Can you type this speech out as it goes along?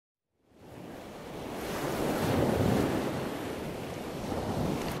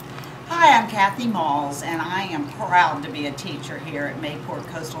Kathy Malls, and I am proud to be a teacher here at Mayport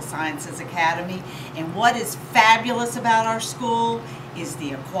Coastal Sciences Academy. And what is fabulous about our school is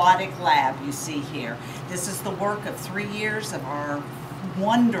the aquatic lab you see here. This is the work of 3 years of our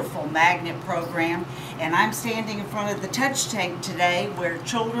wonderful magnet program, and I'm standing in front of the touch tank today where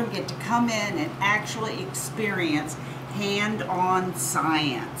children get to come in and actually experience hand-on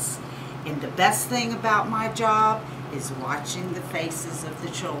science. And the best thing about my job is watching the faces of the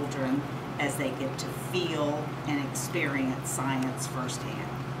children as they get to feel and experience science firsthand.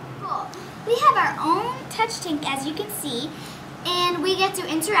 Cool. We have our own touch tank, as you can see, and we get to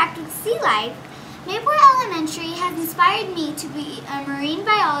interact with sea life. Mayport Elementary has inspired me to be a marine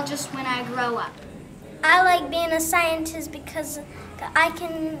biologist when I grow up. I like being a scientist because I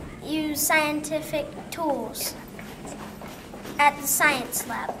can use scientific tools at the science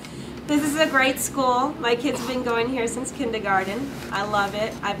lab. This is a great school. My kids have been going here since kindergarten. I love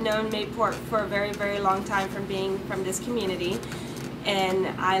it. I've known Mayport for a very, very long time from being from this community, and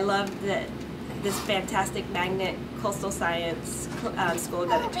I love this fantastic magnet coastal science school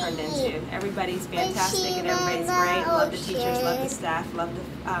that it turned into. Everybody's fantastic and everybody's great. Love the teachers, love the staff, love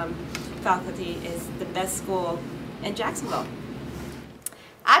the faculty. It's the best school in Jacksonville.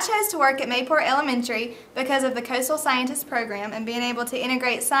 I chose to work at Mayport Elementary because of the Coastal Scientist program and being able to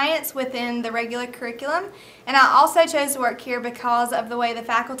integrate science within the regular curriculum. And I also chose to work here because of the way the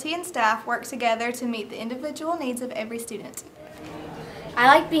faculty and staff work together to meet the individual needs of every student. I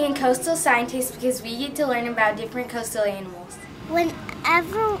like being coastal scientists because we get to learn about different coastal animals. When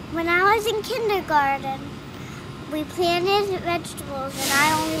I was in kindergarten, we planted vegetables and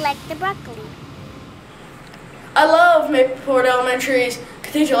I only liked the broccoli. I love Mayport Elementary's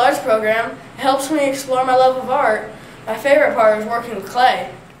Cathedral Arts program. It helps me explore my love of art. My favorite part is working with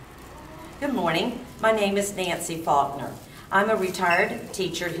clay. Good morning. My name is Nancy Faulkner. I'm a retired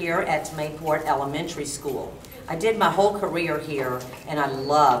teacher here at Mayport Elementary School. I did my whole career here and I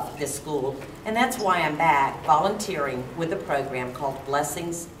love this school, and that's why I'm back volunteering with a program called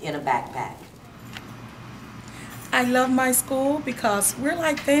Blessings in a Backpack. I love my school because we're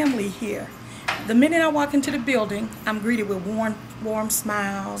like family here. The minute I walk into the building, I'm greeted with warm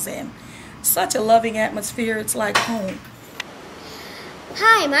smiles and such a loving atmosphere. It's like home.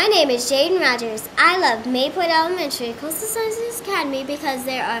 Hi, my name is Jaden Rogers. I love Mayport Elementary Coastal Sciences Academy because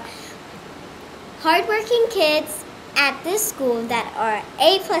there are hardworking kids at this school that are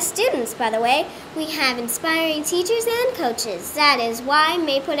A+ students, by the way. We have inspiring teachers and coaches. That is why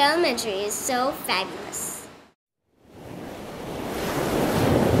Mayport Elementary is so fabulous.